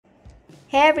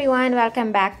Hey everyone,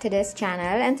 welcome back to this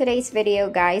channel. In today's video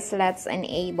guys, let's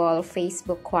enable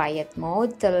Facebook quiet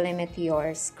mode to limit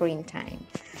your screen time.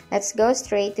 Let's go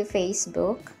straight to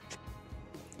Facebook.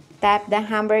 Tap the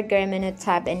hamburger menu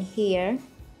tab in here.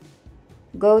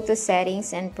 Go to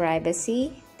settings and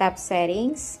privacy. Tap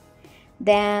settings.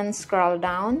 Then scroll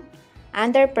down.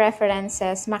 Under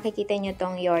preferences, makikita nyo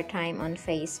tong your time on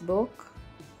Facebook.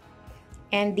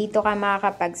 And dito ka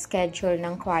makakapag-schedule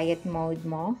ng quiet mode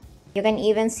mo. You can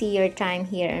even see your time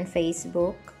here on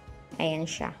Facebook. Ayan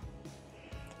siya.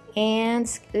 And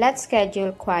let's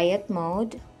schedule quiet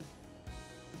mode.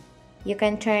 You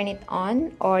can turn it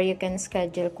on or you can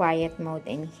schedule quiet mode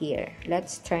in here.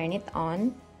 Let's turn it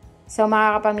on. So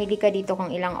makakapamili ka dito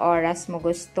kung ilang oras mo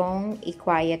gustong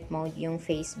i-quiet mode yung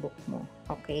Facebook mo.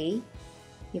 Okay?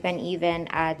 You can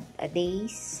even add a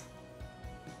days.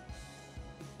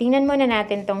 Tingnan muna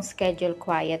natin tong schedule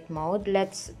quiet mode.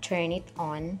 Let's turn it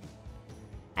on.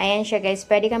 Ayan siya guys,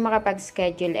 pwede ka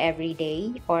makapag-schedule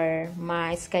everyday or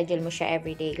ma-schedule mo siya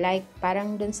everyday. Like,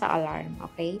 parang dun sa alarm,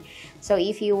 okay? So,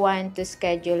 if you want to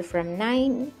schedule from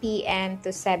 9 p.m.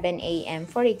 to 7 a.m.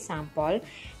 for example,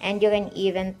 and you can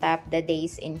even tap the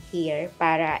days in here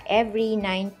para every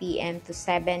 9 p.m. to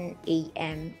 7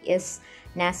 a.m. is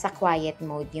nasa quiet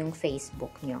mode yung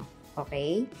Facebook nyo,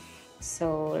 okay?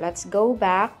 So, let's go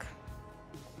back.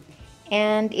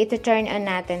 And ito turn on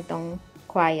natin tong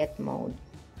quiet mode.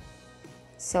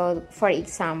 So, for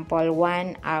example,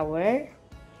 1 hour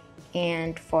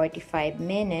and 45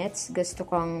 minutes, gusto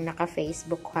kong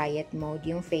naka-Facebook quiet mode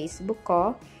yung Facebook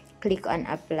ko. Click on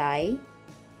apply.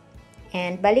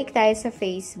 And balik tayo sa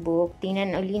Facebook.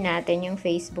 Tingnan uli natin yung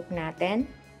Facebook natin.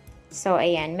 So,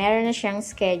 ayan, meron na siyang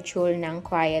schedule ng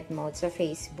quiet mode sa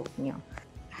Facebook nyo.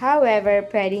 However,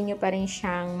 pwede nyo pa rin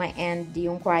siyang ma-end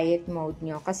yung quiet mode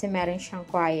nyo kasi meron siyang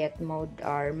quiet mode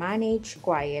or manage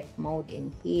quiet mode in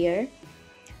here.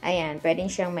 Ayan, pwede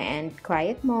siyang ma-end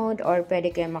quiet mode or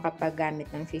pwede kayo makapaggamit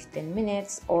ng 15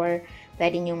 minutes or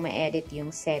pwede nyo ma-edit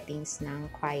yung settings ng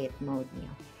quiet mode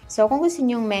nyo. So, kung gusto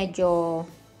nyo medyo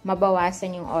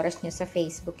mabawasan yung oras nyo sa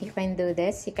Facebook, you can do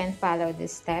this. You can follow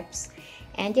these steps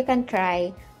and you can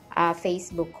try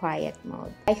Facebook quiet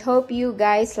mode. I hope you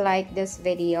guys like this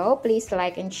video. Please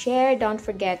like and share. Don't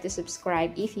forget to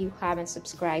subscribe if you haven't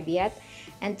subscribed yet.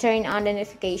 And turn on the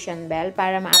notification bell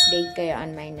para ma-update kayo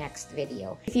on my next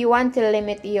video. If you want to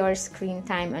limit your screen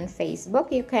time on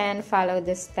Facebook, you can follow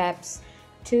the steps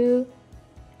to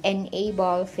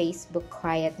enable Facebook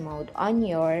quiet mode on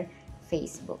your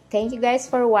Facebook. Thank you guys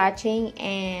for watching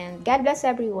and God bless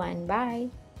everyone.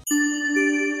 Bye!